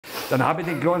Dann habe ich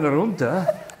den Kleinen runter,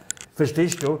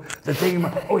 verstehst du? Dann denke ich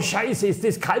mir, oh Scheiße, ist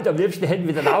das kalt, am liebsten hätten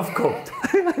wir dann aufgeguckt.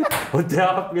 Und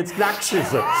der hat mir jetzt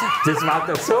knackgeschissen. Das war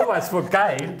doch sowas von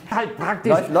geil. Halt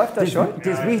praktisch. Läuft das schon?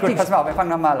 Das Wichtigste, gut, pass mal auf, wir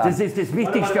fangen nochmal an. das ist das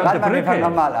Wichtigste an der Brücke. Wir fangen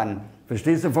nochmal an.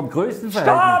 Verstehst du, vom größten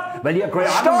Verhältnis? Weil ich ja keine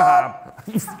Ahnung habe.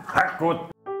 Ach Gott.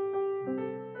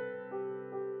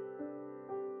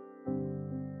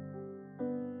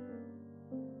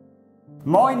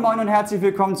 Moin, moin und herzlich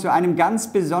willkommen zu einem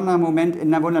ganz besonderen Moment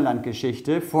in der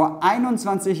Wunderland-Geschichte. Vor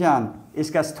 21 Jahren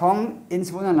ist Gaston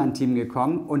ins Wunderland-Team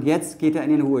gekommen und jetzt geht er in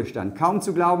den Ruhestand. Kaum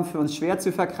zu glauben, für uns schwer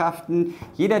zu verkraften.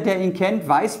 Jeder, der ihn kennt,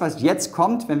 weiß, was jetzt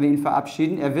kommt, wenn wir ihn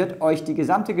verabschieden. Er wird euch die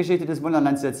gesamte Geschichte des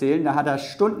Wunderlands erzählen. Da hat er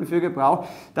Stunden für gebraucht.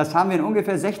 Das haben wir in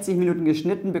ungefähr 60 Minuten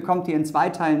geschnitten, bekommt ihr in 2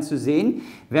 Teilen zu sehen.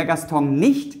 Wer Gaston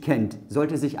nicht kennt,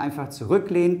 sollte sich einfach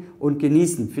zurücklehnen und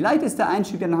genießen. Vielleicht ist der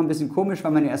Einstieg dann noch ein bisschen komisch,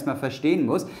 weil man ihn erstmal verstehen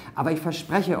muss. Aber ich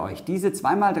verspreche euch, diese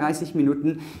 2x30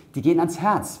 Minuten, die gehen ans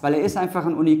Herz, weil er ist einfach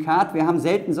ein Unikat. Wir haben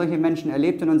selten solche Menschen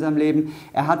erlebt in unserem Leben.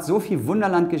 Er hat so viel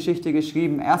Wunderland-Geschichte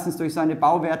geschrieben. Erstens durch seine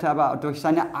Bauwerte, aber auch durch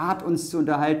seine Art, uns zu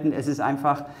unterhalten. Es ist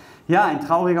einfach ja, ein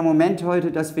trauriger Moment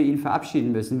heute, dass wir ihn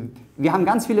verabschieden müssen. Wir haben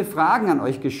ganz viele Fragen an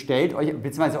euch gestellt,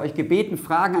 beziehungsweise euch gebeten,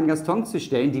 Fragen an Gaston zu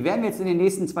stellen. Die werden wir jetzt in den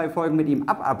nächsten 2 Folgen mit ihm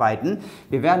abarbeiten.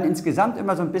 Wir werden insgesamt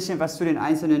immer so ein bisschen was zu den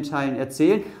einzelnen Teilen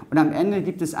erzählen. Und am Ende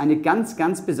gibt es eine ganz,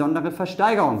 ganz besondere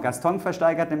Versteigerung. Gaston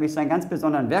versteigert nämlich seinen ganz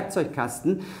besonderen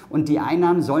Werkzeugkasten und die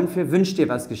Einnahmen sollen für Wünsch dir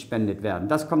was gespendet werden.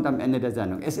 Das kommt am Ende der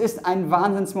Sendung. Es ist ein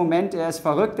Wahnsinnsmoment. Er ist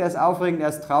verrückt, er ist aufregend, er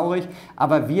ist traurig.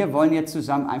 Aber wir wollen jetzt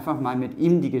zusammen einfach mal mit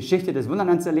ihm die Geschichte des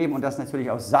Wunderlands erleben und das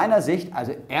natürlich aus seiner Sicht.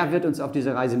 Also er wird uns auf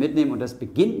diese Reise mitnehmen und das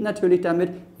beginnt natürlich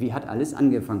damit, wie hat alles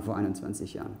angefangen vor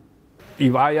 21 Jahren?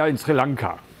 Ich war ja in Sri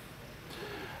Lanka.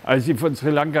 Als ich von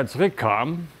Sri Lanka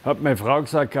zurückkam, hat meine Frau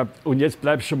gesagt, und jetzt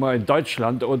bleibst du schon mal in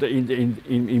Deutschland oder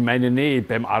in meiner Nähe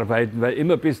beim Arbeiten, weil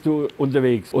immer bist du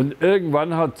unterwegs. Und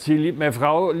irgendwann hat sie, meine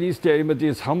Frau liest ja immer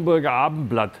das Hamburger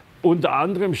Abendblatt. Unter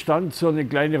anderem stand so eine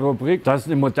kleine Rubrik, dass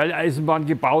eine Modelleisenbahn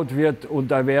gebaut wird und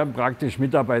da werden praktisch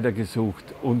Mitarbeiter gesucht.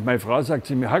 Und meine Frau sagt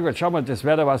zu mir, Herrgott, schau mal, das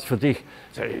wäre da was für dich.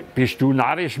 Sag ich, bist du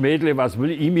narrisch, Mädel, was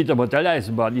will ich mit der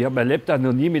Modelleisenbahn? Ich habe mein Lebtag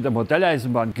noch nie mit der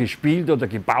Modelleisenbahn gespielt oder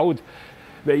gebaut.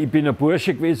 Weil ich bin ein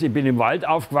Bursche gewesen, ich bin im Wald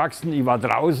aufgewachsen, ich war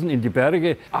draußen in die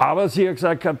Berge. Aber sie hat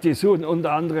gesagt, die suchen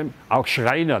unter anderem auch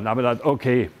Schreiner. Dann habe ich gedacht,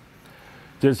 okay.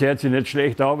 Das hört sich nicht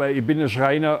schlecht an, weil ich bin ein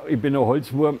Schreiner, ich bin ein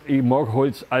Holzwurm, ich mag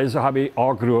Holz, also habe ich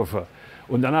angerufen.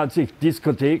 Und dann hat sich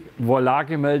Diskothek Voilà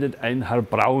gemeldet, ein Herr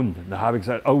Braun. Da habe ich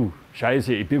gesagt, oh,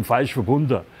 scheiße, ich bin falsch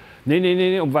verbunden.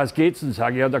 Nee, um was geht's denn?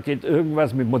 Sage ich, ja, da geht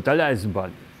irgendwas mit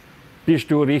Modelleisenbahn. Bist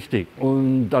du richtig?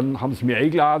 Und dann haben sie mich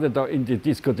eingeladen da in die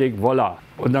Diskothek Voilà.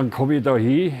 Und dann komme ich da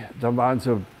hin, da waren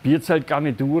so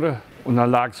Bierzeltgarnituren. Und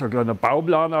dann lag so ein kleiner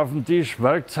Bauplan auf dem Tisch,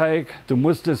 Werkzeug. Du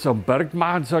musstest so einen Berg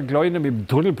machen, so ein kleiner mit dem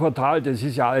Tunnelportal, das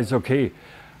ist ja alles okay.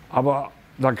 Aber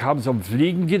dann kam so ein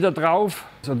Fliegengitter drauf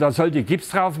und da sollte ich Gips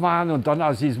drauf machen und dann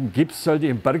aus diesem Gips sollte ich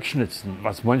einen Berg schnitzen.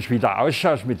 Was manchmal wieder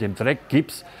ausschaut mit dem Dreck,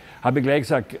 Gips, habe ich gleich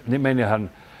gesagt, ne, meine Herren,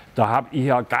 da habe ich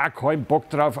ja gar keinen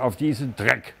Bock drauf auf diesen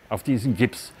Dreck, auf diesen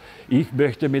Gips. Ich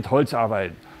möchte mit Holz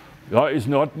arbeiten. Ja, ist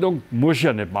in Ordnung, muss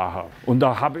ja nicht machen. Und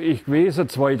da habe ich gewesen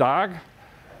 2 Tage.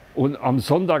 Und am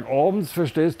Sonntagabends,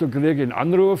 verstehst du, kriege ich einen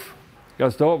Anruf,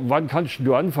 Gaston, wann kannst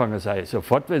du anfangen? Sei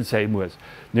sofort, wenn es sein muss.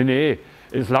 Nee,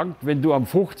 es langt, wenn du am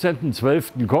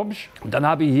 15.12. kommst. Und dann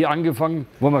habe ich hier angefangen,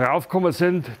 wo wir raufgekommen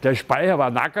sind. Der Speicher war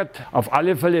nackert. Auf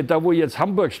alle Fälle, da wo jetzt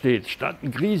Hamburg steht,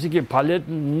 standen riesige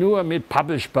Paletten nur mit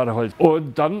Pappelsperrholz.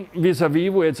 Und dann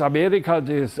vis-à-vis, wo jetzt Amerika,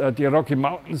 die Rocky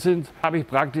Mountains sind, habe ich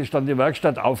praktisch dann die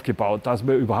Werkstatt aufgebaut, dass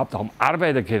wir überhaupt auch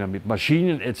arbeiten können mit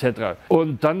Maschinen etc.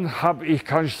 Und dann habe ich,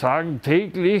 kann ich sagen,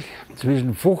 täglich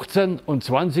zwischen 15 und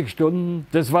 20 Stunden,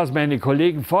 das was meine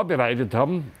Kollegen vorbereitet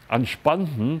haben, an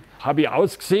Spanten, habe ich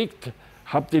ausgesägt,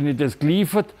 habe denen das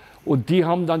geliefert und die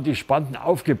haben dann die Spanten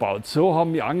aufgebaut. So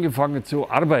haben wir angefangen zu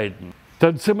arbeiten.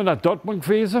 Dann sind wir nach Dortmund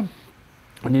gewesen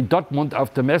und in Dortmund auf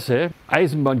der Messe,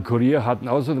 Eisenbahnkurier hatten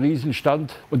auch so einen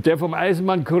Riesenstand und der vom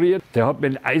Eisenbahnkurier, der hat mir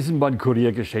einen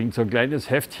Eisenbahnkurier geschenkt, so ein kleines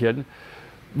Heftchen,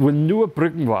 wo nur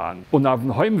Brücken waren. Und auf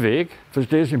dem Heimweg,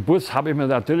 verstehst du, im Bus habe ich mir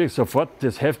natürlich sofort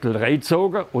das Heftel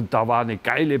reingezogen und da war eine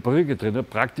geile Brücke drin,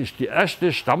 praktisch die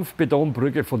erste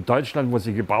Stampfbetonbrücke von Deutschland, wo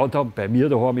sie gebaut haben, bei mir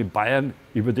daheim in Bayern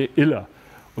über die Iller.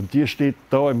 Und die steht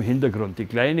da im Hintergrund, die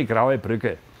kleine graue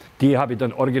Brücke. Die habe ich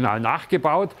dann original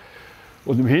nachgebaut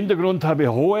und im Hintergrund habe ich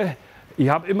hohe. Ich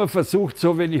habe immer versucht,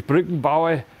 so wenn ich Brücken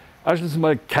baue, erstens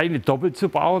mal keine doppelt zu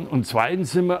bauen und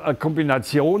zweitens immer eine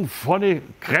Kombination vorne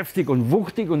kräftig und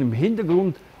wuchtig und im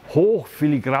Hintergrund hoch,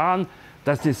 filigran,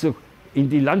 dass das so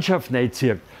in die Landschaft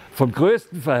reinzieht. Vom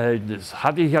größten Verhältnis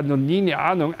hatte ich ja noch nie eine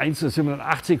Ahnung.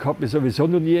 1:87 hat mich sowieso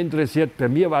noch nie interessiert. Bei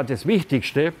mir war das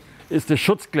Wichtigste, ist das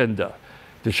Schutzgeländer.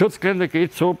 Das Schutzgeländer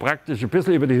geht so praktisch ein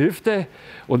bisschen über die Hüfte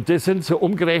und das sind so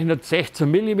umgerechnet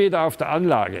 16 mm auf der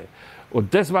Anlage.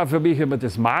 Und das war für mich immer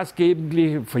das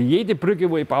Maßgebliche für jede Brücke,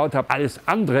 wo ich gebaut habe. Alles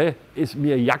andere ist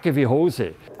mir Jacke wie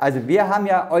Hose. Also wir haben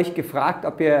ja euch gefragt,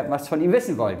 ob ihr was von ihm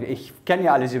wissen wollt. Ich kenne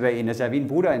ja alles über ihn, das ist ja wie ein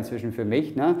Bruder inzwischen für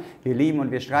mich. Ne? Wir lieben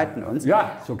und wir streiten uns.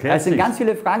 Ja, so kennt es sind ganz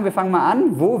viele Fragen, wir fangen mal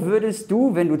an. Wo würdest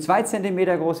du, wenn du 2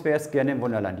 cm groß wärst, gerne im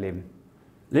Wunderland leben?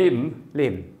 Leben?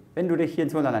 Leben. Wenn du dich hier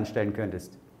ins Wunderland stellen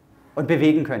könntest und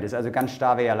bewegen könntest, also ganz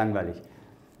starr wäre ja langweilig.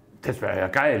 Das wäre ja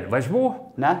geil. Weißt du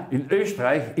wo? Na? In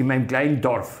Österreich, in meinem kleinen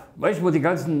Dorf. Weißt du, wo die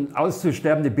ganzen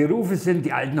auszusterbenden Berufe sind?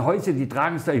 Die alten Häuser, die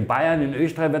tragen es da in Bayern, in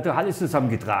Österreich, wird doch alles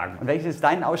zusammengetragen. Und welches ist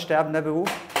dein aussterbender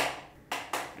Beruf?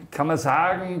 Kann man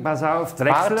sagen, pass auf,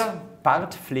 Drechsler?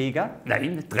 Bartpfleger?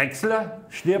 Nein, Drechsler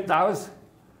stirbt aus.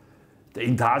 Der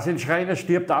Intarsienschreiner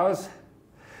stirbt aus.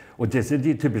 Und das sind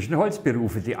die typischen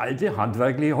Holzberufe, die alte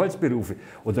handwerkliche Holzberufe.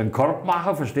 Und ein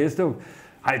Korbmacher, verstehst du?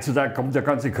 Heutzutage kommt der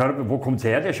ganze Körper, wo kommt es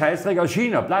her? Der Scheißdreck aus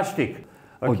China, Plastik.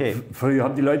 Okay. Und früher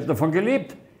haben die Leute davon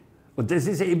gelebt. Und das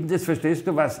ist eben das, verstehst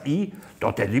du, was ich, da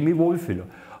hätte ich mich wohlfühlen.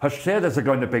 Hast du gesehen, da ist eine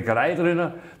kleine Bäckerei drin,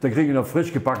 da kriege ich noch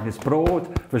frisch gebackenes Brot,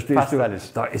 verstehst Fast du?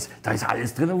 alles. Da ist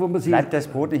alles drin, wo man sieht. Bleibt das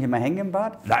Brot nicht immer hängen im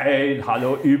Bad? Nein,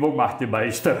 hallo, Übung macht den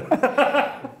Meister.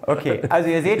 Okay, also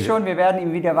ihr seht schon, wir werden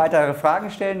ihm wieder weitere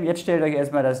Fragen stellen. Jetzt stellt euch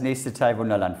erstmal das nächste Teil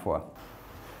Wunderland vor.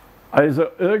 Also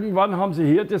irgendwann haben sie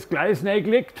hier das Gleis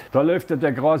reingelegt, da läuft ja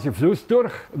der große Fluss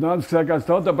durch und dann haben sie gesagt,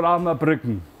 also da brauchen wir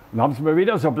Brücken. Dann haben sie mir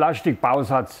wieder so einen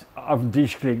Plastikbausatz auf den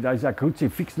Tisch gelegt. Da ist ja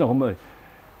fix noch einmal.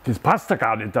 Das passt da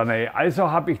gar nicht da rein. Also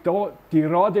habe ich da die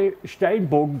rote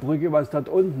Steinbogenbrücke, was dort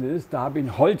unten ist, da habe ich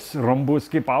einen Holzrhombus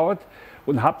gebaut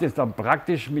und habe das dann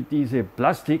praktisch mit diesen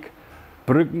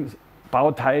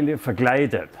Plastikbrückenbauteile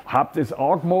verkleidet. Habe das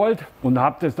angemalt und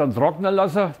habe das dann trocknen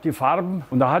lassen, die Farben.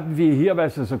 Und da hatten wir hier, weil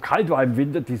es so kalt war im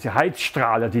Winter, diese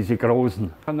Heizstrahler, diese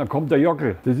großen. Und dann kommt der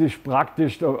Jockel, das ist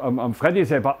praktisch am Freddy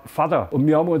sein Vater. Und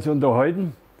wir haben uns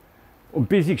unterhalten. Und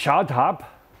bis ich geschaut habe,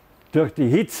 durch die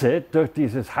Hitze, durch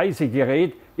dieses heiße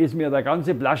Gerät, ist mir der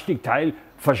ganze Plastikteil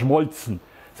verschmolzen.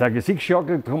 Sage, siehst du,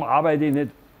 Jockel, darum arbeite ich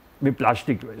nicht mit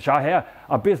Plastik. Schau her,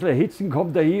 ein bisschen Erhitzen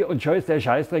kommt da hin und schon ist der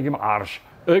Scheißdreck im Arsch.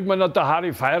 Irgendwann hat der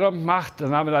Harry Feierabend gemacht,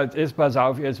 dann haben wir gesagt, jetzt pass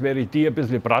auf, jetzt werde ich dir ein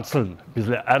bisschen bratzeln, ein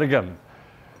bisschen ärgern.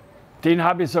 Den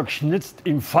habe ich so geschnitzt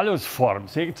in Phallusform.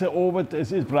 Seht ihr oben,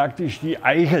 das ist praktisch die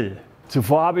Eichel.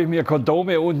 Zuvor habe ich mir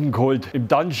Kondome unten geholt, im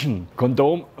Dungeon.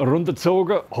 Kondom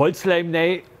runtergezogen, Holzleim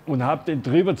rein und habe den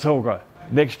drüber gezogen.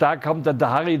 Nächsten Tag kam dann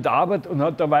der Harry in die Arbeit und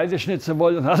hat da weiterschnitzen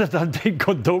wollen und hat dann den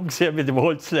Kondom gesehen mit dem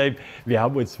Holzleim. Wir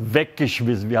haben uns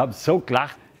weggeschmissen, wir haben so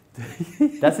gelacht.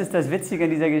 Das ist das Witzige an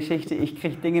dieser Geschichte. Ich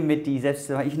kriege Dinge mit, die selbst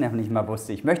ich noch nicht mal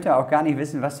wusste. Ich möchte auch gar nicht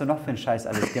wissen, was du noch für einen Scheiß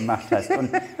alles gemacht hast. Und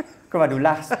guck mal, du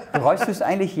lachst. Bereust du es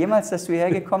eigentlich jemals, dass du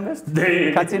hierher gekommen bist?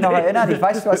 Nee. Kannst du dich noch erinnern? Ich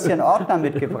weiß, du hast hier einen Ordner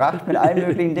mitgebracht mit allen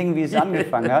möglichen Dingen, wie es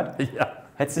angefangen hat. Ja.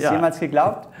 Hättest du es jemals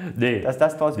geglaubt, dass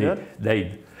das draus wird?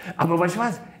 Nein. Aber weißt du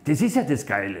was? Das ist ja das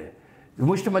Geile. Du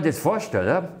musst dir mal das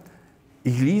vorstellen.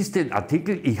 Ich lese den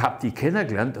Artikel, ich habe die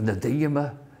kennengelernt und dann denke ich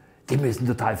mir, die müssen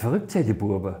total verrückt sein, die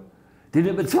Buben. Die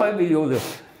nehmen 2 Millionen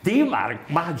D-Mark,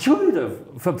 machen Schulden,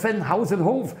 verpfänden Haus und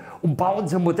Hof und bauen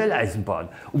so eine Modelleisenbahn.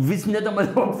 Und wissen nicht einmal,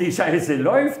 ob die Scheiße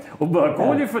läuft und wir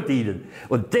Kohle verdienen.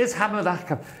 Und das haben wir gedacht,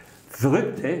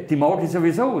 Verrückte, die mag ich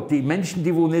sowieso. Die Menschen,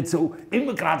 die wo nicht so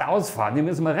immer geradeaus fahren, die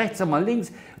müssen mal rechts und mal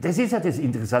links. Das ist ja das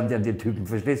Interessante an den Typen,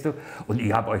 verstehst du? Und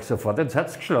ich habe euch sofort ins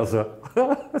Herz geschlossen.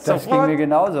 Das ging mir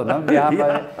genauso. Ne?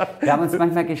 Wir haben uns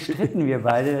manchmal gestritten, wir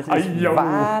beide. Das ist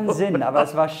Wahnsinn. Aber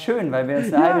es war schön, weil wir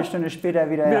uns eine halbe Stunde später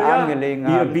wieder im Arm gelegen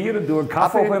haben. Hier Bier und du einen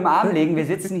Kaffee. Apropos im Arm legen, wir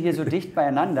sitzen hier so dicht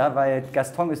beieinander, weil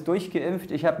Gaston ist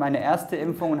durchgeimpft. Ich habe meine erste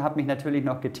Impfung und habe mich natürlich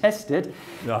noch getestet.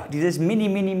 Ja. Dieses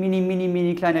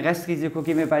mini kleine Restrisiko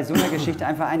gehen wir bei so einer Geschichte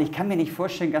einfach ein. Ich kann mir nicht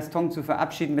vorstellen, Gaston zu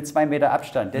verabschieden mit 2 Meter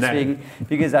Abstand. Deswegen,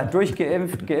 wie gesagt,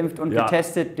 durchgeimpft, geimpft und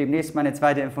getestet. Demnächst meine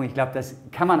zweite Impfung. Ich glaube, das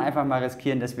kann man einfach mal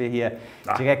riskieren, dass wir hier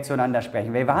direkt zueinander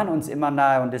sprechen. Wir waren uns immer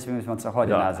nahe und deswegen müssen wir uns auch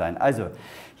heute nah sein. Also,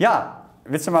 ja,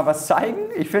 willst du mal was zeigen?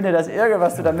 Ich finde das irre,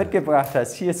 was du da mitgebracht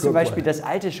hast. Hier ist zum Beispiel das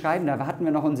alte Schreiben. Da hatten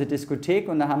wir noch unsere Diskothek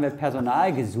und da haben wir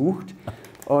Personal gesucht.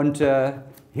 Und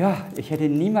ja, ich hätte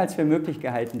niemals für möglich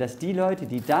gehalten, dass die Leute,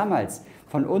 die damals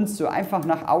von uns so einfach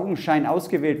nach Augenschein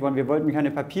ausgewählt wurden, wir wollten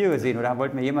keine Papiere sehen oder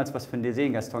wollten wir jemals was von dir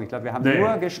sehen, Gaston? Ich glaube, wir haben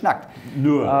nur geschnackt.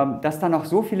 Dass da noch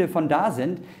so viele von da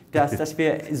sind, dass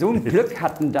wir so ein Glück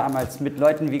hatten damals mit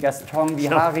Leuten wie Gaston, wie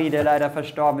Harry, der leider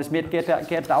verstorben ist, mit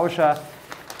Gerd Dauscher.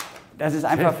 Das ist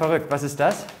einfach verrückt. Was ist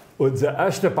das? unser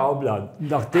erster Bauplan.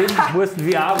 Nach dem mussten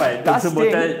wir arbeiten.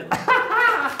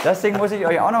 Das Ding muss ich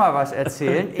euch auch noch mal was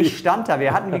erzählen. Ich stand da,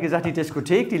 wir hatten wie gesagt die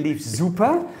Diskothek, die lief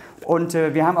super. Und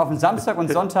wir haben auf dem Samstag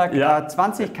und Sonntag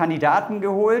 20 Kandidaten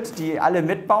geholt, die alle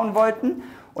mitbauen wollten.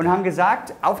 Und haben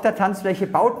gesagt, auf der Tanzfläche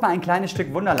baut mal ein kleines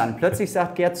Stück Wunderland. Plötzlich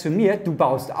sagt Gerd zu mir, du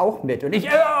baust auch mit. Und ich,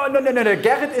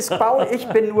 Gerrit ist bauen, ich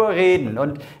bin nur reden.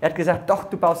 Und er hat gesagt, doch,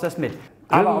 du baust das mit.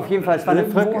 Aber auf jeden Fall, es war eine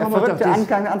verrückte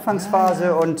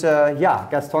Anfangsphase. Und ja,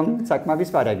 Gaston, sag mal, wie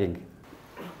es weiterging.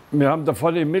 Wir haben da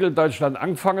vorne in Mitteldeutschland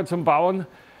angefangen zum Bauen.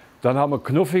 Dann haben wir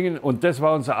Knuffingen und das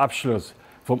war unser Abschluss.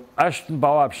 Vom ersten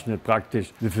Bauabschnitt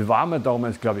praktisch. Wie viel waren wir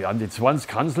damals, glaube ich, an die 20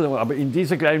 Kanzel. Aber in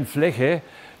dieser kleinen Fläche,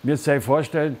 müsst ihr euch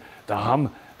vorstellen, da haben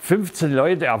 15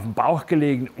 Leute auf dem Bauch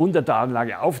gelegen, unter der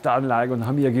Anlage, auf der Anlage und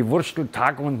haben hier gewurstelt,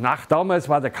 Tag und Nacht. Damals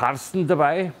war der Carsten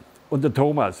dabei und der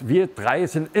Thomas. Wir drei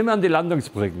sind immer an die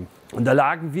Landungsbrücken. Und da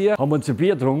lagen wir, haben unser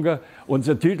Bier getrunken,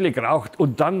 unser Tütli geraucht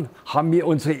und dann haben wir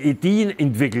unsere Ideen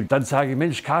entwickelt. Dann sage ich,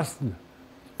 Mensch, Carsten,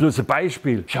 bloß ein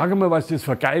Beispiel. Schau mal, was das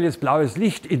für geiles blaues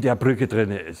Licht in der Brücke drin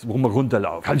ist, wo man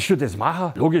runterlaufen. Kannst du das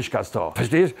machen? Logisch, Gaston.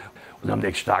 Verstehst? Und am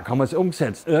nächsten Tag haben wir es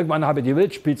umgesetzt. Irgendwann habe ich die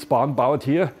Wildspitzbahn gebaut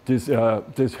hier,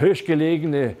 das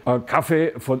höchstgelegene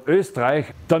Café von Österreich.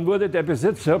 Dann wurde der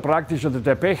Besitzer praktisch, oder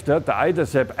der Pächter, der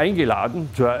Eidersepp, eingeladen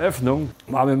zur Eröffnung.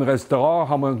 Waren wir im Restaurant,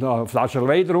 haben wir noch eine Flasche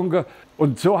Wein getrunken.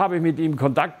 Und so habe ich mit ihm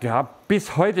Kontakt gehabt,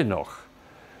 bis heute noch.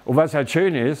 Und was halt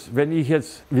schön ist, wenn ich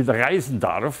jetzt wieder reisen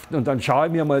darf und dann schaue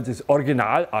ich mir mal das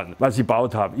Original an, was ich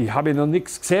gebaut habe. Ich habe noch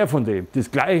nichts gesehen von dem. Das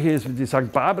gleiche ist wie die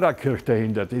St. Barbara-Kirche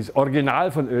dahinter, das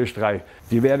Original von Österreich.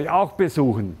 Die werde ich auch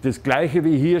besuchen. Das gleiche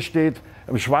wie hier steht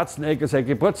am Schwarzenegger sein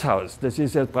Geburtshaus. Das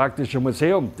ist jetzt praktisch ein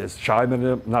Museum. Das schaue ich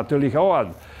mir natürlich auch an.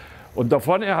 Und da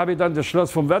vorne habe ich dann das Schloss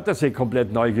vom Wörthersee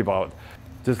komplett neu gebaut.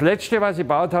 Das letzte, was ich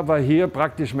gebaut habe, war hier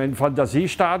praktisch mein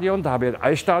Fantasiestadion. Da habe ich ein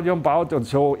Eisstadion gebaut und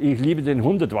so. Ich liebe den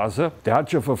Hundertwasser. Der hat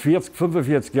schon vor 40,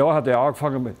 45 Jahren hat er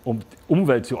angefangen, um die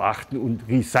Umwelt zu achten und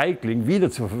Recycling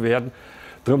wiederzuverwerten.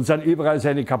 Darum sind überall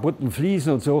seine kaputten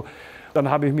Fliesen und so. Dann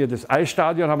habe ich mir das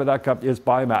Eisstadion, habe mir gedacht, jetzt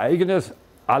baue ich mein eigenes,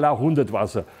 à la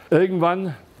Hundertwasser.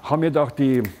 Irgendwann haben mir doch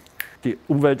die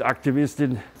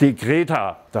Umweltaktivistin, die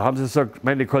Greta. Da haben sie so,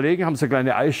 meine Kollegen haben so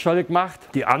kleine Eisscholle gemacht.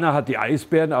 Die Anna hat die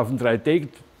Eisbären auf dem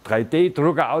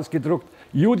 3D-Drucker ausgedruckt.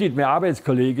 Judith, meine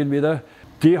Arbeitskollegin wieder,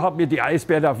 die hat mir die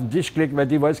Eisbären auf den Tisch gelegt, weil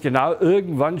die weiß genau,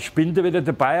 irgendwann spinnt er wieder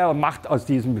dabei und macht aus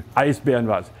diesem Eisbären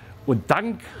was. Und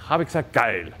dann habe ich gesagt,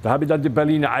 geil. Da habe ich dann die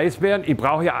Berliner Eisbären. Ich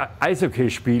brauche ja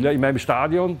Eishockeyspieler in meinem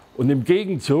Stadion. Und im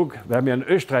Gegenzug, weil wir in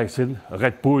Österreich sind,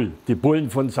 Red Bull, die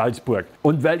Bullen von Salzburg.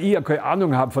 Und weil ich ja keine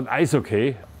Ahnung habe von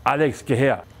Eishockey, Alex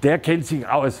Geher, der kennt sich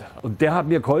aus. Und der hat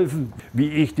mir geholfen, wie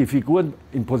ich die Figuren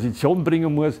in Position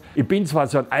bringen muss. Ich bin zwar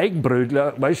so ein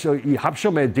Eigenbrötler, weißt du, ich habe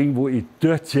schon mal ein Ding, wo ich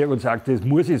durchziehe und sage, das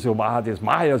muss ich so machen, das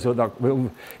mache ich ja so.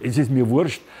 Es ist mir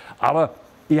wurscht. Aber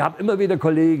ich habe immer wieder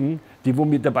Kollegen, die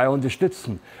mich dabei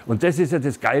unterstützen. Und das ist ja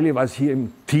das Geile, was hier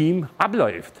im Team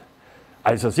abläuft.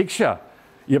 Also siehst du ja,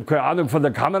 ich habe keine Ahnung von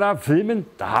der Kamera, filmen,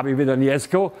 da habe ich wieder einen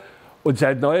Jesko. Und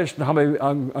seit neuestem haben wir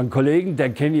einen Kollegen,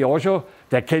 den kenne ich auch schon,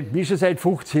 der kennt mich schon seit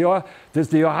 15 Jahren, das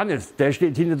ist der Johannes, der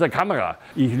steht hinter der Kamera.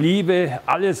 Ich liebe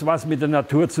alles, was mit der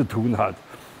Natur zu tun hat.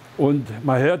 Und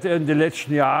man hört ja in den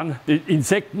letzten Jahren, die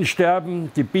Insekten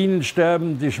sterben, die Bienen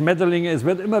sterben, die Schmetterlinge, es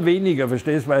wird immer weniger,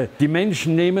 verstehst du? Weil die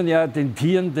Menschen nehmen ja den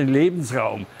Tieren den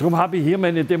Lebensraum. Darum habe ich hier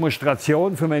meine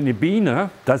Demonstration für meine Biene,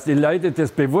 dass die Leute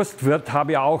das bewusst wird,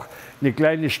 habe ich auch eine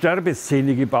kleine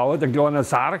Sterbeszene gebaut, ein kleiner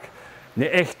Sarg. Eine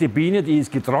echte Biene, die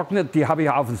ist getrocknet, die habe ich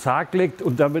auf den Sarg gelegt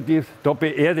und dann wird die da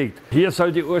beerdigt. Hier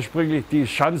sollte ursprünglich die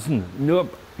Schanzen nur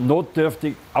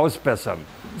notdürftig ausbessern.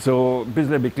 So ein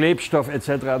bisschen mit Klebstoff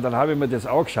etc. Dann habe ich mir das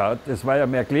auch geschaut. Es war ja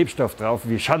mehr Klebstoff drauf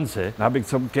wie Schanze. Dann habe ich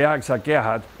zum Gerhard gesagt,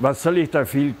 Gerhard, was soll ich da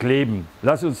viel kleben?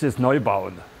 Lass uns das neu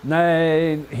bauen.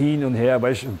 Nein, hin und her,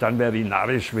 weißt du, und dann wäre ich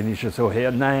narrisch, wenn ich schon so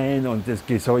her, nein, und das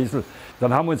Gesäusel.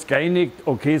 Dann haben wir uns geeinigt,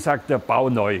 okay, sagt der, bau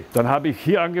neu. Dann habe ich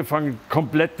hier angefangen,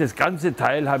 komplett das ganze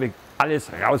Teil habe ich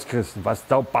alles rausgerissen, was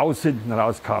da Bausünden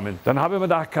rauskamen. Dann habe ich mir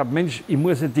gedacht, Mensch, ich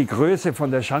muss ja die Größe von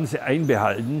der Schanze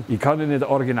einbehalten. Ich kann ja nicht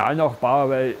original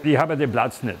nachbauen, weil ich habe ja den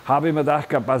Platz nicht. Habe ich mir gedacht,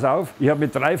 pass auf, ich habe mir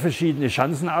 3 verschiedene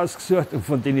Schanzen ausgesucht und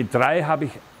von denen 3 habe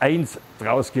ich 1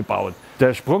 draus gebaut.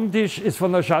 Der Sprungtisch ist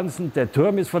von der Schanzen, der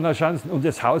Turm ist von der Schanzen und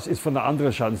das Haus ist von der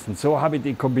anderen Schanzen. So habe ich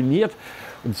die kombiniert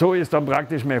und so ist dann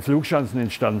praktisch meine Flugschanzen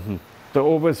entstanden. Da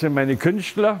oben sind meine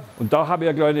Künstler und da habe ich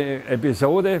eine kleine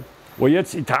Episode. Wo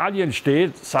jetzt Italien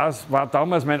steht, war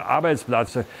damals mein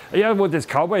Arbeitsplatz. Ja, wo das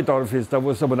Cowboy-Dorf ist, da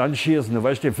wo sie aber anschießen, da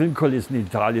weißt du, die Filmkulissen in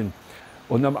Italien.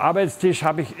 Und am Arbeitstisch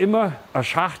habe ich immer eine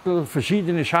Schachtel,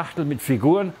 verschiedene Schachteln mit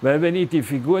Figuren, weil wenn ich die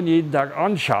Figuren jeden Tag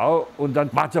anschaue und dann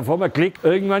macht es auf einmal Klick,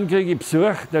 irgendwann kriege ich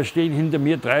Besuch, da stehen hinter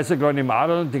mir 30 kleine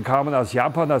Mädel, die kamen aus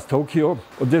Japan, aus Tokio.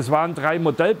 Und das waren 3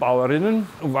 Modellbauerinnen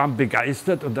und waren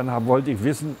begeistert und dann wollte ich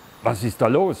wissen, was ist da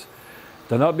los?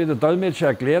 Dann hat mir der Dolmetscher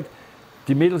erklärt,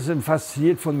 die Mädels sind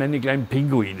fasziniert von meinen kleinen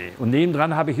Pinguine. Und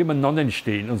nebendran habe ich immer Nonnen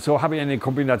stehen. Und so habe ich eine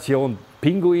Kombination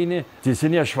Pinguine, die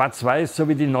sind ja schwarz-weiß, so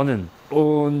wie die Nonnen.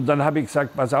 Und dann habe ich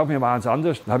gesagt, pass auf, wir machen es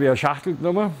anders. Dann habe ich eine Schachtel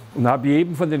genommen und habe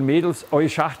jedem von den Mädels eine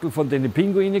Schachtel von den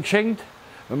Pinguinen geschenkt.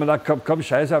 Wenn man sagt, komm,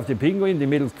 scheiße auf die Pinguine, die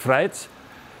Mädels gefreut.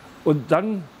 Und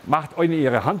dann macht eine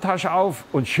ihre Handtasche auf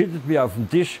und schüttet mir auf den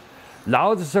Tisch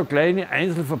lauter so kleine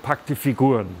einzeln verpackte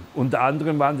Figuren. Unter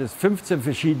anderem waren das 15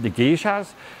 verschiedene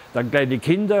Geishas, dann kleine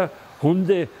Kinder,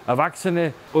 Hunde,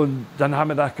 Erwachsene. Und dann haben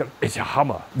wir gedacht, ist ja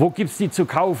Hammer. Wo gibt es die zu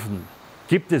kaufen?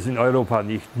 Gibt es in Europa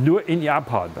nicht, nur in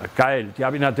Japan. Geil, die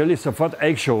habe ich natürlich sofort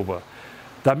eingeschoben.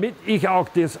 Damit ich auch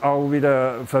das auch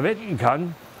wieder verwenden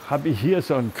kann, habe ich hier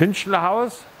so ein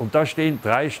Künstlerhaus und da stehen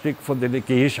 3 Stück von den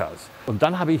Geishas. Und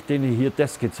dann habe ich denen hier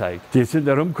das gezeigt. Die sind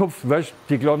da rumgekupft, weißt,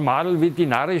 die kleinen Mädel wie die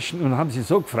Narischen und haben sich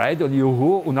so gefreut und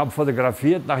juhu und haben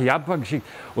fotografiert, nach Japan geschickt.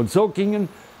 Und so gingen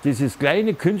dieses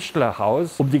kleine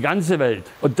Künstlerhaus um die ganze Welt.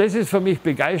 Und das ist für mich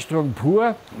Begeisterung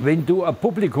pur, wenn du ein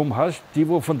Publikum hast, die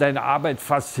wo von deiner Arbeit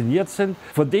fasziniert sind.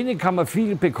 Von denen kann man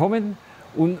viel bekommen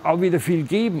und auch wieder viel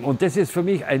geben. Und das ist für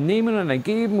mich ein Nehmen und ein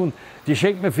Geben. Und die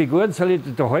schenken mir Figuren, soll ich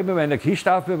daheim in meiner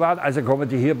Kiste aufbewahren, also kommen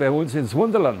die hier bei uns ins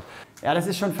Wunderland. Ja, das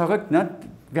ist schon verrückt, ne?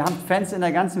 Wir haben Fans in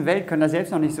der ganzen Welt, können das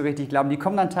selbst noch nicht so richtig glauben. Die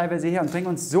kommen dann teilweise her und bringen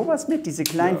uns sowas mit, diese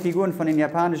kleinen Figuren von den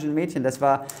japanischen Mädchen. Das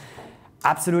war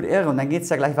absolut irre. Und dann geht es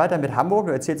ja gleich weiter mit Hamburg.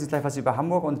 Du erzählst uns gleich was über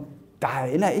Hamburg. Und da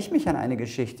erinnere ich mich an eine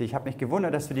Geschichte. Ich habe mich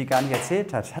gewundert, dass du die gar nicht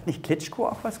erzählt hast. Hat nicht Klitschko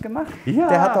auch was gemacht? Ja.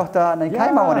 Der hat doch da an den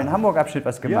Kaimauern in Hamburg-Abschied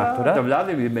was gemacht, oder? Der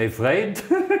Wladimir, mein Freund,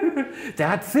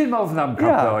 der hat Filmaufnahmen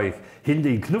gehabt bei euch, hinter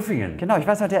in Knuffingen. Genau, ich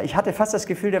weiß noch, ich hatte fast das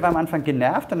Gefühl, der war am Anfang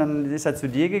genervt und dann ist er zu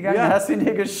dir gegangen, dann hast du ihn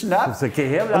dir geschnappt und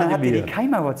dann habt ihr die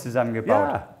Kaimauer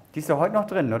zusammengebaut. Ja. Die ist doch heute noch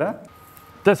drin, oder?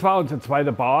 Das war unser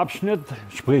zweiter Bauabschnitt,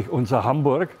 sprich unser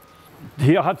Hamburg.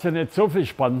 Hier hat es ja nicht so viel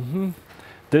Spannenden.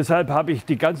 Deshalb habe ich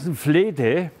die ganzen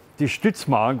Fläche, die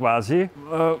Stützmauern quasi,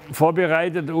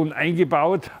 vorbereitet und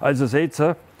eingebaut. Also seht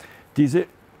ihr, diese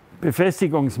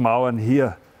Befestigungsmauern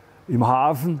hier im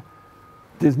Hafen,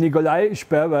 das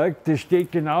Nikolai-Sperrwerk, das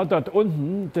steht genau dort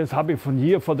unten. Das habe ich von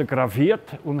hier fotografiert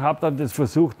und habe dann das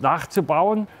versucht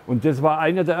nachzubauen. Und das war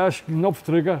einer der ersten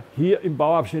Knopfdrücker hier im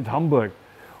Bauabschnitt Hamburg.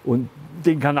 Und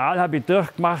den Kanal habe ich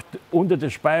durchgemacht, unter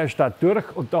der Speicherstadt durch,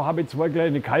 und da habe ich 2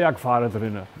 kleine Kajakfahrer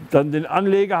drin. Dann den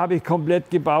Anleger habe ich komplett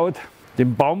gebaut,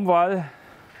 den Baumwall,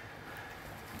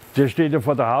 der steht ja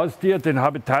vor der Haustür, den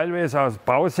habe ich teilweise aus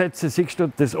Bausätzen, siehst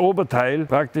du, das Oberteil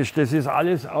praktisch, das ist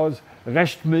alles aus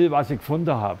Restmüll, was ich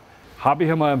gefunden habe. Habe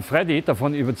ich einmal einen Freddy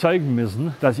davon überzeugen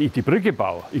müssen, dass ich die Brücke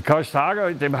baue. Ich kann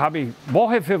sagen, dem habe ich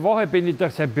Woche für Woche bin ich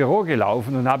durch sein Büro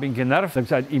gelaufen und habe ihn genervt und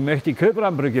gesagt, ich möchte die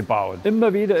Köbrandbrücke bauen.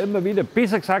 Immer wieder,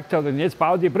 bis er gesagt hat, und jetzt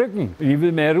baue die Brücken. Ich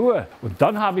will mehr Ruhe. Und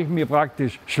dann habe ich mir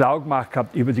praktisch schlau gemacht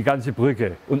gehabt über die ganze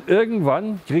Brücke. Und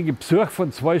irgendwann kriege ich Besuch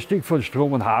von 2 Stück von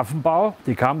Strom- und Hafenbau.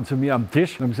 Die kamen zu mir am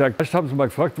Tisch und haben gesagt, erst haben sie mal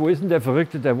gefragt, wo ist denn der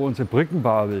Verrückte, der wo unsere Brücken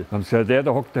bauen will? Dann haben sie gesagt,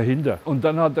 der hockt dahinter. Und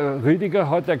dann hat der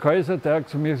Rüdiger, der Kaiser, der hat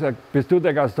zu mir gesagt, bist du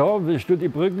der Gaston, willst du die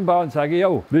Brücken bauen? Sage ich, ja.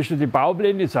 Willst du die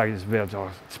Baupläne? Sage ich, das wäre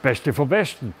das Beste vom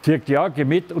Besten. Sagt, ja, geh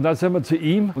mit. Und dann sind wir zu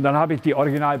ihm und dann habe ich die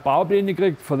Original-Baupläne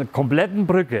gekriegt von der kompletten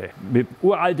Brücke. Mit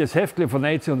uraltes Heftle von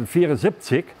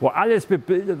 1974, wo alles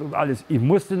bebildet und alles. Ich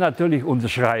musste natürlich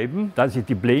unterschreiben, dass ich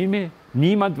die Pläne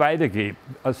niemand weitergebe,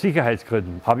 aus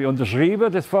Sicherheitsgründen. Habe ich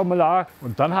unterschrieben, das Formular,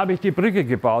 und dann habe ich die Brücke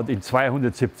gebaut in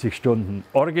 270 Stunden,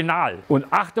 original. Und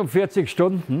 48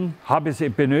 Stunden habe ich sie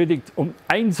benötigt, um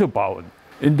einzubauen.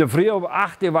 In der Früh um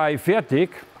 8 Uhr war ich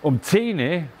fertig, um 10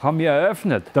 Uhr haben wir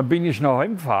eröffnet. Dann bin ich nach Hause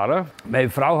gefahren. Meine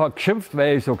Frau hat geschimpft,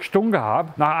 weil ich so gestunken habe.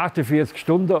 Nach 48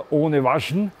 Stunden ohne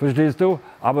Waschen, verstehst du?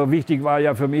 Aber wichtig war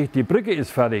ja für mich, die Brücke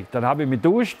ist fertig. Dann habe ich mich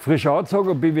duscht, frisch angezogen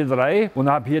und bin wieder rein und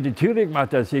habe hier die Türe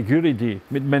gemacht, der Security,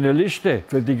 mit meiner Liste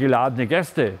für die geladenen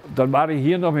Gäste. Dann war ich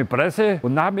hier noch mit Presse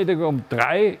und nachmittag um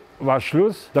 3 war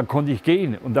Schluss, dann konnte ich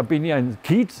gehen. Und dann bin ich in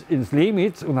Kiez, ins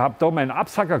Lemitz und habe da meinen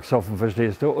Absacker gesoffen,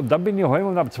 verstehst du? Und dann bin ich heim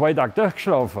und habe 2 Tage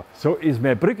durchgeschlafen. So ist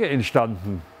meine Brücke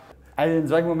entstanden. Also in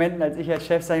solchen Momenten, als ich als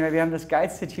Chef sage, wir haben das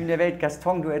geilste Team der Welt.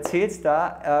 Gaston, du erzählst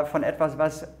da von etwas,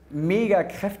 was mega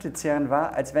kräftezehrend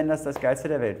war, als wenn das geilste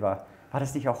der Welt war. War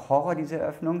das nicht auch Horror, diese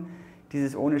Eröffnung?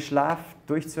 Dieses ohne Schlaf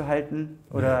durchzuhalten?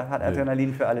 Oder hat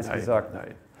Adrenalin für alles gesorgt?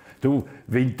 Nein. Du,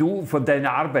 wenn du von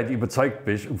deiner Arbeit überzeugt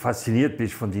bist und fasziniert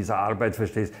bist von dieser Arbeit,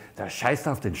 verstehst, da scheißt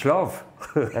auf den Schlaf.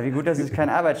 Ja, wie gut, dass es keinen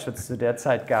Arbeitsschutz zu der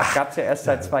Zeit gab. Gab es ja erst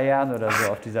seit 2 Jahren oder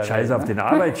so auf dieser Welt. Scheiß auf den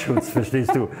Arbeitsschutz,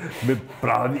 verstehst du?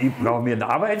 Brauchen wir einen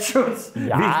Arbeitsschutz?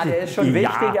 Ja, wichtig. Der ist schon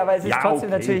wichtig, aber es ist trotzdem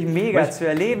okay. natürlich mega zu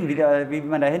erleben, wie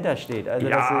man dahinter steht. Also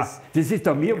Ja, das ist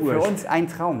doch mir für wurscht. uns ein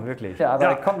Traum, wirklich. Ja,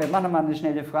 aber komm, wir machen noch mal eine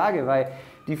schnelle Frage, weil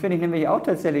die finde ich nämlich auch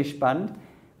tatsächlich spannend.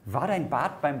 War dein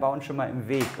Bart beim Bauen schon mal im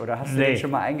Weg oder hast du den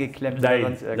schon mal eingeklemmt oder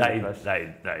sonst irgendwas?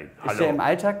 Nein. Ist der im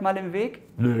Alltag mal im Weg?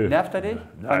 Nö. Nervt er dich?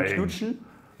 Beim Nein. Knutschen?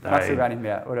 Nein. Machst du gar nicht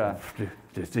mehr, oder?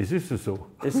 Das ist so.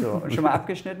 Ist so. Und schon mal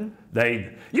abgeschnitten? Nein.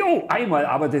 Jo, einmal,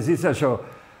 aber das ist ja schon.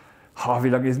 Wie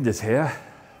lange ist denn das her?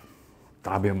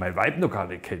 Da habe ich mein Weib noch gar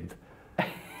nicht kennt.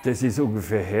 Das ist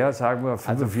ungefähr her, sagen wir,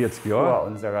 45 Jahre. Vor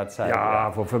unserer Zeit.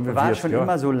 Ja, vor 45 War er schon Jahren.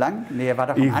 immer so lang? Nee, er war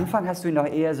doch am Anfang, hast du ihn doch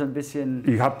eher so ein bisschen...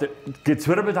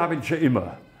 Gezwirbelt habe ich schon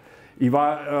immer. Ich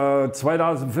war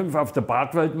 2005 auf der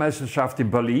Bartweltmeisterschaft in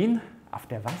Berlin. Auf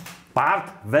der was?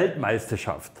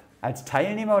 Bartweltmeisterschaft. Als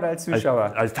Teilnehmer oder als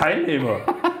Zuschauer? Als Teilnehmer.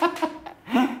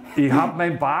 Ich habe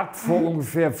meinen Bart vor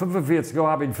ungefähr 45 Jahren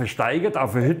habe ihn versteigert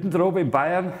auf einer Hüttentraube in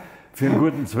Bayern für einen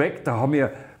guten Zweck. Da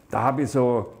habe ich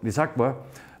so, wie sagt man,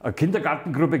 eine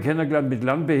Kindergartengruppe kennengelernt mit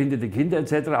lernbehinderten Kindern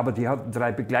etc. Aber die hatten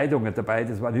 3 Begleitungen dabei,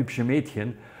 das waren hübsche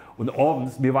Mädchen. Und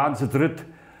abends, wir waren zu dritt,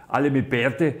 alle mit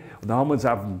Bärte, und da haben wir uns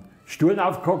auf den Stuhl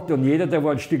aufgehockt und jeder, der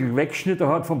ein Stück weggeschnitten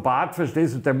hat vom Bart,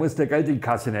 verstehst du, der musste Geld in die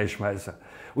Kasse reinschmeißen.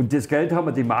 Und das Geld haben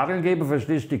wir die Madeln gegeben,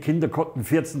 verstehst du, die Kinder konnten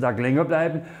 14 Tage länger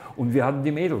bleiben und wir hatten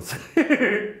die Mädels.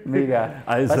 Mega.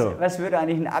 Also, was würde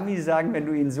eigentlich ein Ami sagen, wenn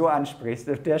du ihn so ansprichst,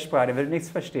 auf der Sprache? Der will nichts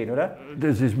verstehen, oder?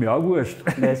 das ist mir auch wurscht.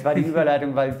 Nee, das war die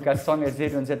Überleitung, weil Gaston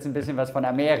erzählt uns jetzt ein bisschen was von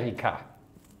Amerika.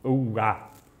 Ja.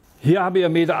 Hier habe ich 1,80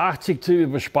 Meter zu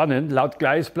überspannen, laut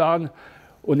Gleisplan.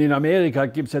 Und in Amerika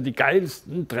gibt es ja die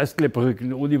geilsten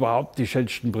Dresdle-Brücken und überhaupt die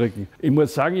schönsten Brücken. Ich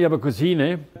muss sagen, ich habe eine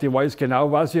Cousine, die weiß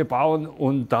genau, was wir bauen.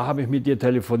 Und da habe ich mit ihr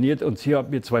telefoniert und sie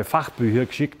hat mir 2 Fachbücher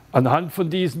geschickt. Anhand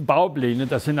von diesen Bauplänen,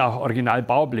 das sind auch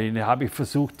Originalbaupläne, habe ich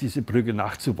versucht, diese Brücke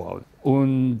nachzubauen.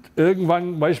 Und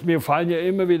irgendwann, weißt du, mir fallen ja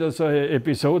immer wieder solche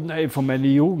Episoden ein von meiner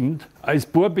Jugend. Als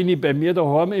Bub bin ich bei mir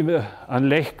daheim immer an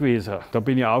Lech gewesen. Da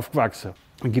bin ich aufgewachsen.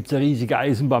 Dann gibt es eine riesige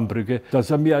Eisenbahnbrücke. Da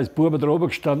sind wir als Buben drüber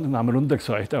gestanden und haben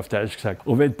runtergeseucht, auf Deutsch gesagt.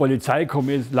 Und wenn die Polizei kam,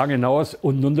 ist lange Nase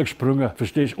und runtergesprungen.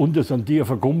 Verstehst du? Unter so ein Tier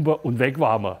vergumpen und weg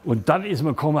waren wir. Und dann ist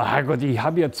man gekommen, Herrgott, ich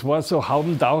habe ja 2 so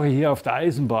Haubentaucher hier auf der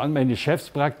Eisenbahn, meine Chefs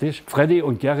praktisch, Freddy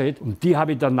und Gerrit. Und die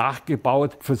habe ich dann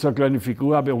nachgebaut. Für so eine kleine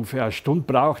Figur habe ich ungefähr 1 Stunde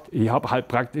gebraucht. Ich habe halt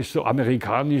praktisch so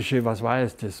amerikanische, was war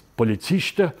es, das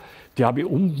Polizisten. Die habe ich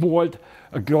umgemalt.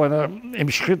 Im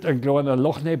Schritt ein kleiner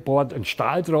Loch reingebohrt, ein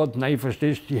Stahldraht, nein,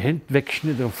 verstehst du, die Hände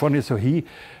weggeschnitten und vorne so hin.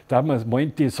 Da haben wir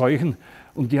meint die Seuchen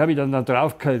und die habe ich dann da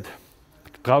draufgestellt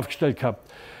gehabt.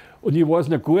 Und ich weiß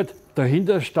noch gut,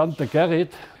 dahinter stand der Gerrit.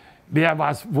 Wer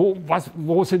was,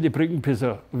 wo sind die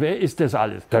Brückenpisser? Wer ist das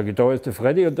alles? Da ist der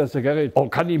Freddy und da ist der Gerrit. Oh,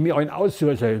 kann ich mir einen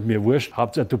aussuchen? Mir wurscht,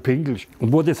 Hauptsache du pinkelst.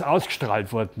 Und wo das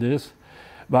ausgestrahlt worden ist,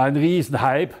 war ein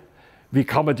Riesenhype. Wie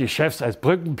kann man die Chefs als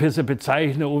Brückenpisser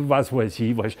bezeichnen und was weiß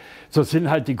ich. So sind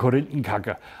halt die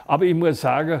Korinthenkacker. Aber ich muss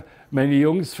sagen, meine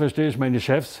Jungs, verstehst du, meine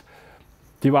Chefs,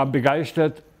 die waren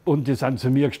begeistert und die sind zu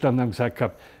mir gestanden und haben gesagt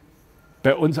gehabt,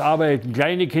 bei uns arbeiten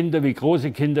kleine Kinder wie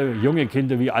große Kinder, junge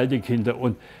Kinder wie alte Kinder.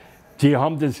 Und die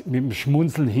haben das mit dem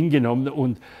Schmunzeln hingenommen.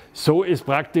 Und so ist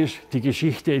praktisch die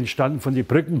Geschichte entstanden von den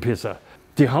Brückenpisser.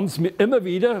 Die haben es mir immer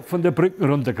wieder von der Brücke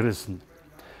runtergerissen.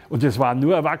 Und das waren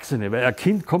nur Erwachsene, weil ein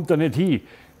Kind kommt da nicht hin.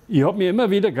 Ich habe mich immer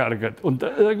wieder geärgert. Und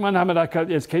irgendwann haben wir gedacht,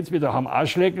 jetzt könnt ihr wieder am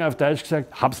Arsch lecken, auf Deutsch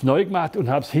gesagt, habe es neu gemacht und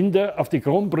habe es hinter auf die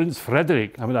Kronprinz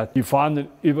Frederik. Haben wir gedacht, die fahren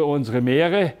über unsere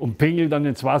Meere und pingeln dann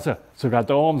ins Wasser. Sogar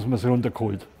da haben sie es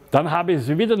runtergeholt. Dann habe ich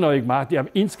es wieder neu gemacht. Ich habe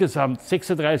insgesamt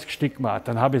 36 Stück gemacht.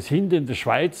 Dann habe ich es hinten in der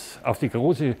Schweiz auf die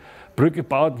große Brücke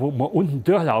gebaut, wo man unten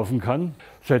durchlaufen kann.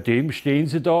 Seitdem stehen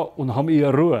sie da und haben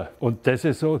ihre Ruhe. Und das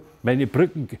ist so meine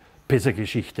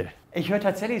Brückenpisser-Geschichte. Ich höre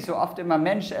tatsächlich so oft immer,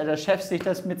 Mensch, der Chef sich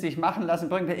das mit sich machen lassen.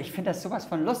 Ich finde das sowas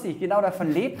von lustig. Genau davon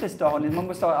lebt es doch. Und man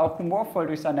muss doch auch humorvoll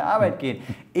durch seine Arbeit gehen.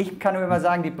 Ich kann nur immer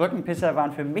sagen, die Brückenpisser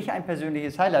waren für mich ein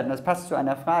persönliches Highlight. Und das passt zu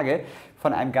einer Frage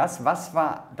von einem Gast. Was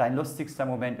war dein lustigster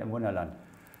Moment im Wunderland?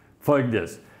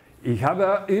 Folgendes. Ich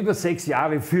habe über 6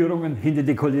 Jahre Führungen hinter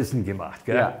die Kulissen gemacht.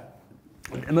 Gell? Ja.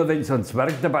 Und immer wenn so ein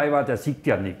Zwerg dabei war, der sieht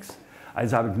ja nichts.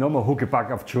 Also habe ich genommen,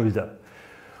 Huckepack auf die Schulter.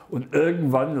 Und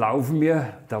irgendwann laufen wir,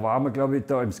 da waren wir glaube ich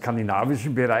da im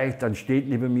skandinavischen Bereich, dann steht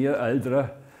neben mir ein Älterer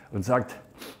und sagt,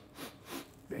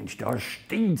 Mensch, da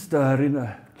stinkt's da drinnen.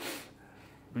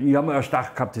 Ich habe mir erst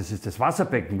gedacht gehabt, das ist das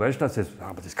Wasserbecken, weißt du,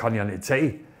 aber das kann ja nicht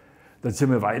sein. Dann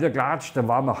sind wir weitergelatscht, dann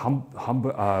waren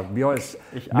wir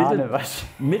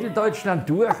Mitteldeutschland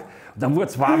durch. Und dann wurde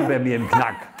es warm bei mir im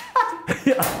Knack.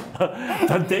 Ja,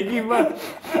 dann denke ich mir,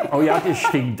 oh ja, das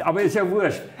stinkt, aber ist ja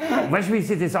wurscht. Weißt du, wie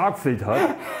sich das angefühlt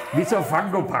hat? Wie so eine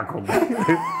Fango-Packung.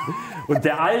 Und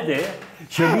der Alte,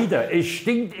 schon wieder, es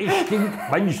stinkt, es stinkt.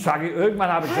 Wenn ich sage,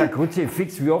 irgendwann habe ich gesagt, Kutze,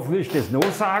 fix, wie oft willst du das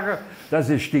noch sagen, dass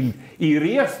es stinkt? Ich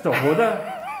riech's doch, oder?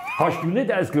 Hast du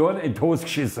nicht als Kleiner in die Hose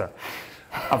geschissen?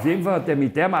 Auf jeden Fall hat der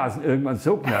mich dermaßen irgendwann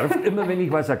so genervt, immer wenn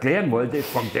ich was erklären wollte,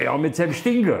 fängt der an mit seinem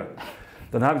Stinker.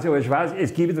 Dann habe ich gesagt, ich weiß,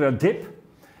 es gibt wieder einen Tipp.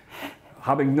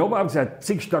 Habe ich genommen und gesagt,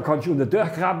 siehst, da kannst du unten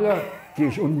durchkrabbeln,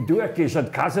 gehst unten durch, gehst an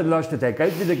die Kasse, lässt dir dein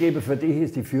Geld wiedergeben, für dich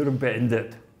ist die Führung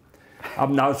beendet.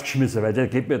 Haben ihn ausgeschmissen, weil der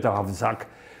geht mir da auf den Sack.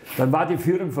 Dann war die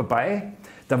Führung vorbei,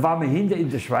 dann waren wir hinter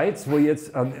in der Schweiz, wo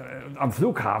jetzt am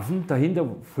Flughafen, dahinter,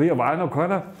 früher war noch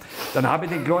keiner, dann habe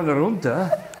ich den Kleinen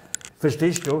runter,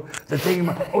 verstehst du? Dann denke ich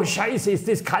mir, oh Scheiße, ist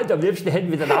das kalt, am liebsten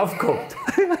hätten wir dann aufgeguckt.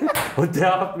 Und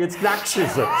der hat mir jetzt knack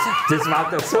geschissen. Das war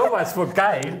doch sowas von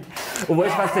geil. Und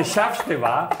weißt du, was das Schärfste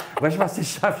war? Weißt du, was das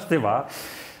Schärfste war?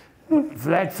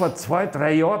 Vielleicht vor 2,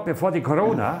 3 Jahren, bevor die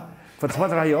Corona, vor 2,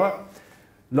 3 Jahren,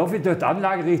 laufe ich durch die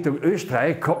Anlage Richtung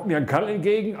Österreich, kommt mir ein Kerl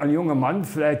entgegen, ein junger Mann,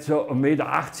 vielleicht so 1,80 Meter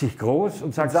groß,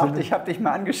 und sagt ich hab dich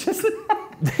mal angeschissen.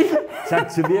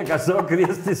 sagt zu mir, Gaston,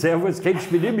 grüß Servus,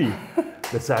 kennst du mich nicht?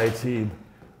 Da sage ich zu ihm,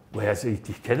 woher soll ich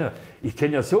dich kennen? Ich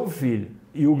kenne ja so viele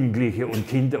Jugendliche und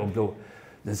Kinder und so.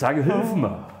 Dann sage ich, hilf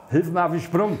mir auf den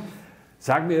Sprung.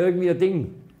 Sag mir irgendwie ein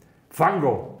Ding.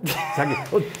 Fango. Sag ich,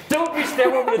 und du bist der,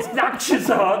 der mir jetzt knack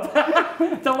geschissen hat.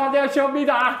 Da war der schon 1,80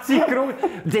 Meter groß.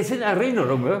 Das sind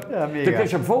Erinnerungen. Ja, mega. Du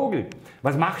kriegst einen Vogel.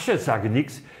 Was machst du jetzt? Sage ich,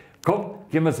 nichts. Komm,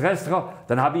 gehen wir ins Restaurant.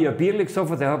 Dann habe ich ein Bierchen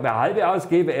gesoffen, der hat mir eine halbe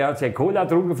ausgegeben, er hat seine Cola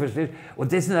getrunken, verstehst du?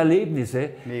 Und das sind Erlebnisse,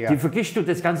 die vergisst du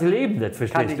das ganze Leben nicht,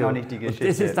 verstehst du? Kann ich auch nicht, die Geschichte. Und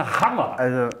das ist der Hammer.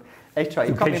 Also, echt schau.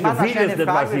 Komm, wir machen noch schnell eine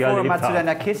Frage, bevor wir mal zu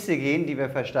deiner Kiste gehen, die wir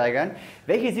versteigern.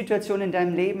 Welche Situation in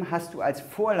deinem Leben hast du als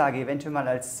Vorlage, eventuell mal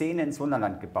als Szene ins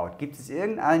Wunderland gebaut? Gibt es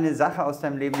irgendeine Sache aus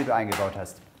deinem Leben, die du eingebaut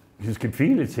hast? Es gibt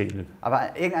viele Szenen. Aber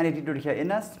irgendeine, die du dich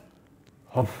erinnerst?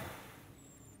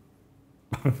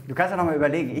 Du kannst ja noch mal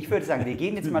überlegen. Ich würde sagen, wir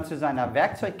gehen jetzt mal zu seiner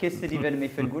Werkzeugkiste, die wir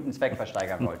nämlich für einen guten Zweck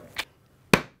versteigern wollen.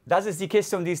 Das ist die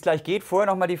Kiste, um die es gleich geht. Vorher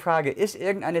noch mal die Frage, ist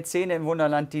irgendeine Szene im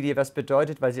Wunderland, die dir was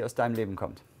bedeutet, weil sie aus deinem Leben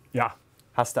kommt? Ja.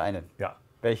 Hast du eine? Ja.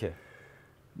 Welche?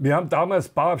 Wir haben damals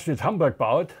Bauabschnitt Hamburg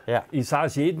gebaut. Ja. Ich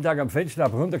saß jeden Tag am Fenster,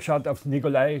 habe runtergeschaut aufs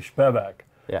Nikolai-Sperrwerk.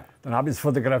 Ja. Dann habe ich es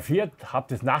fotografiert, habe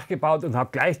das nachgebaut und habe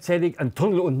gleichzeitig einen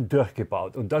Tunnel unten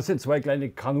durchgebaut. Und das sind 2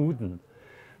 kleine Kanuten.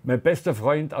 Mein bester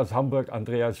Freund aus Hamburg,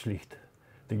 Andreas Schlicht,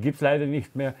 den gibt es leider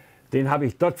nicht mehr, den habe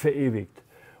ich dort verewigt.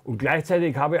 Und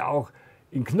gleichzeitig habe ich auch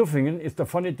in Knuffingen, ist da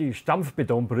vorne die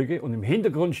Stampfbetonbrücke und im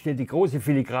Hintergrund steht die große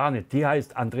Filigrane, die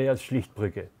heißt Andreas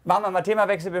Schlicht-Brücke. Machen wir mal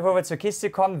Themawechsel, bevor wir zur Kiste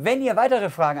kommen. Wenn ihr weitere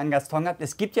Fragen an Gaston habt,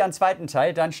 es gibt ja einen zweiten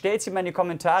Teil, dann stellt sie mal in die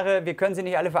Kommentare. Wir können sie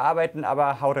nicht alle verarbeiten,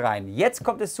 aber haut rein. Jetzt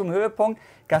kommt es zum Höhepunkt.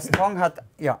 Gaston hat,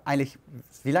 ja eigentlich,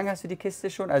 wie lange hast du die Kiste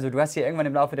schon? Also du hast sie irgendwann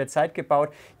im Laufe der Zeit gebaut.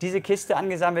 Diese Kiste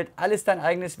angesammelt, alles dein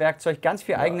eigenes Werkzeug, ganz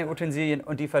viel eigene Utensilien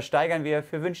und die versteigern wir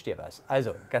für Wünsch dir was.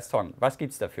 Also Gaston, was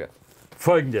gibt's dafür?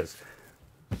 Folgendes.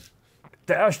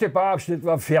 Der erste Bauabschnitt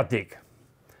war fertig.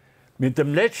 Mit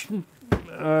dem letzten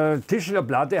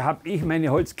Tischlerplatte habe ich meine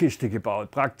Holzkiste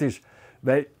gebaut, praktisch.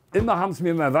 Weil immer haben sie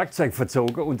mir mein Werkzeug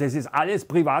verzogen und das ist alles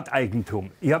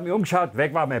Privateigentum. Ich habe mich umgeschaut,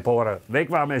 weg war mein Bohrer,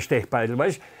 weg war mein Stechbeitel,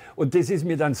 weißt du? Und das ist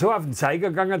mir dann so auf den Zeiger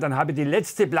gegangen, dann habe ich die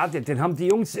letzte Platte, den haben die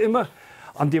Jungs immer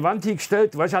an die Wand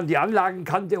hingestellt, weißt, an die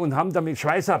Anlagenkante und haben damit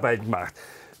Schweißarbeit gemacht.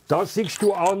 Da siehst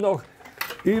du auch noch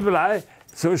überall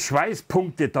so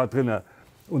Schweißpunkte da drinnen.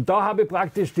 Und da habe ich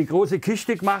praktisch die große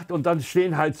Kiste gemacht und dann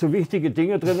stehen halt so wichtige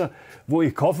Dinge drin, wo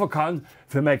ich kaufen kann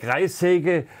für meine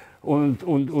Kreissäge und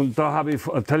da habe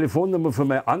ich eine Telefonnummer für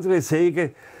meine andere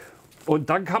Säge. Und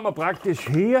dann kann man praktisch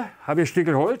hier, habe ich ein Stück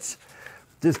Holz,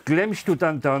 das klemmst du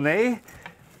dann da rein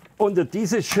unter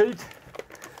dieses Schild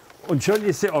und schon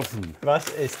ist sie offen. Was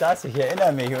ist das? Ich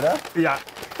erinnere mich, oder? Ja.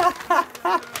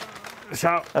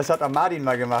 Schau. Das hat auch Martin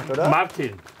mal gemacht, oder?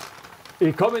 Martin.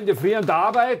 Ich komme in der Früh an der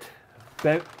Arbeit.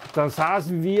 Da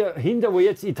saßen wir hinter, wo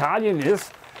jetzt Italien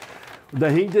ist. Und da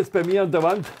hing das bei mir an der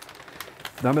Wand.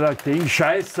 Da haben wir gedacht, den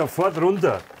Scheiß sofort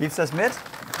runter. Gibt's das mit?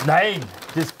 Nein,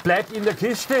 das bleibt in der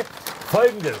Kiste.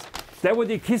 Folgendes. Der, wo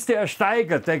die Kiste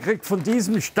ersteigert, der kriegt von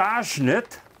diesem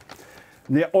Starschnitt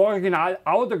eine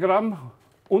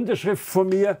Original-Autogramm-Unterschrift von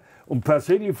mir und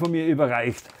persönlich von mir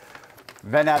überreicht.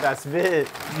 Wenn er das will.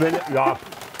 Ja,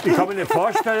 ich kann mir nicht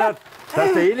vorstellen,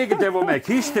 dass derjenige, der wo meine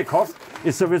Kiste kauft,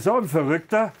 ist sowieso ein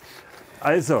Verrückter.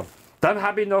 Also, dann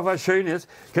habe ich noch was Schönes.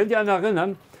 Könnt ihr euch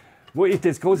erinnern, wo ich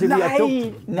das große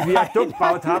Viadukt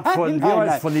gebaut habe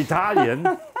von Italien.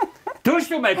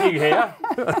 Tust du mein Ding her?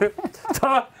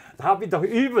 Da habe ich doch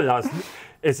übel lassen.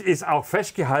 Es ist auch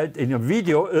festgehalten in einem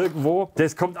Video irgendwo.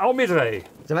 Das kommt auch mit rein.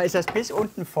 Sag mal, ist das bis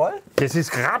unten voll? Das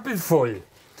ist rappelvoll.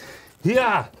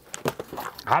 Hier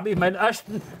habe ich meinen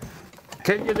ersten,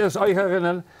 könnt ihr das euch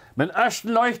erinnern, meinen ersten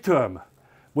Leuchtturm,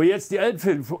 wo jetzt die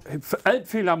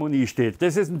Elbphilharmonie steht.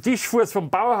 Das ist ein Tischfuß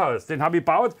vom Bauhaus. Den habe ich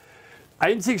gebaut.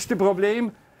 Einzigste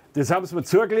Problem, das haben sie mir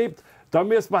zugelebt. Da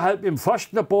müssen wir halt mit dem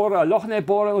Pfosten bohren, ein Loch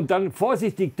bohren und dann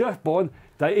vorsichtig durchbohren.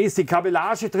 Da ist die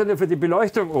Kabellage drin für die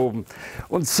Beleuchtung oben.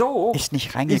 Und so ist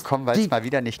nicht reingekommen, weil es mal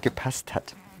wieder nicht gepasst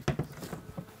hat.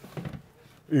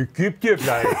 Ich geb dir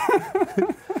gleich.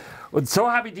 Und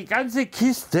so habe ich die ganze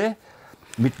Kiste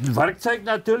mit dem Werkzeug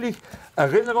natürlich,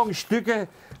 Erinnerungsstücke,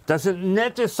 da sind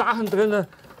nette Sachen drin.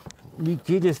 Wie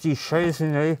geht es die Scheiße?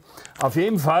 Ne? Auf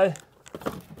jeden Fall.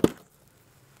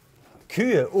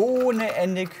 Kühe, ohne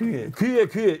Ende Kühe. Kühe.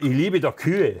 Ich liebe doch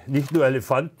Kühe, nicht nur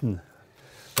Elefanten.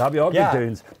 Da habe ich auch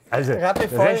Gedöns. Also,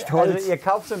 also ihr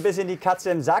kauft so ein bisschen die Katze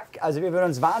im Sack. Also wir würden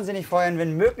uns wahnsinnig freuen,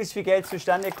 wenn möglichst viel Geld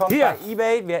zustande kommt bei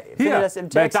eBay. Wir finden das im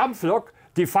Text. Bei Dampflok,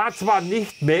 die fahrt zwar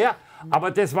nicht mehr,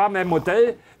 aber das war mein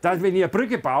Modell, dass wenn ich eine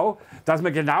Brücke baue, dass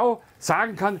man genau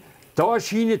sagen kann, da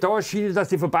Schiene, dass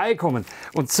die vorbeikommen.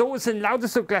 Und so sind lauter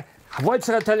so kleine. Wollt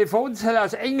ihr eine Telefonzelle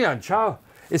aus England? Schau.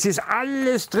 Es ist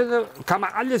alles drin, kann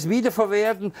man alles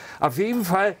wiederverwerten. Auf jeden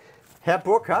Fall. Herr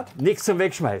Burkhardt, nichts zum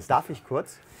Wegschmeißen. Darf ich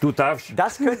kurz? Du darfst.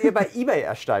 Das könnt ihr bei eBay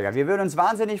ersteigern. Wir würden uns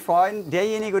wahnsinnig freuen.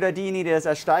 Derjenige oder diejenige, der das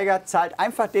ersteigert, zahlt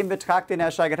einfach den Betrag, den er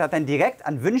ersteigert hat, dann direkt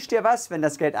an Wünsch dir was. Wenn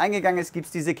das Geld eingegangen ist, gibt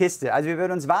es diese Kiste. Also wir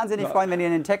würden uns wahnsinnig freuen, wenn ihr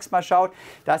in den Text mal schaut.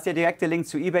 Da ist der direkte Link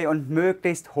zu eBay und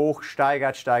möglichst hoch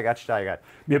steigert.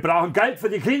 Wir brauchen Geld für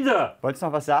die Kinder. Wolltest du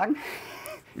noch was sagen?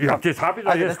 Ja, das habe ich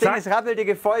doch also jetzt das Ding ist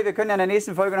rappelige voll. Wir können ja in der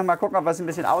nächsten Folge noch mal gucken, ob wir es ein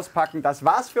bisschen auspacken. Das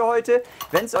war's für heute.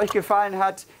 Wenn es euch gefallen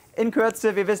hat, in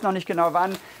Kürze, wir wissen noch nicht genau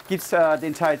wann, gibt es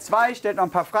den Teil 2. Stellt noch ein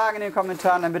paar Fragen in den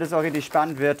Kommentaren, damit es auch richtig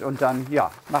spannend wird. Und dann, ja,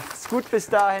 macht's gut bis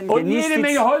dahin. Und jede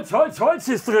Menge Holz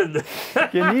ist drin.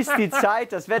 Genießt die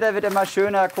Zeit, das Wetter wird immer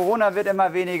schöner, Corona wird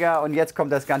immer weniger und jetzt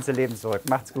kommt das ganze Leben zurück.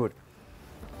 Macht's gut.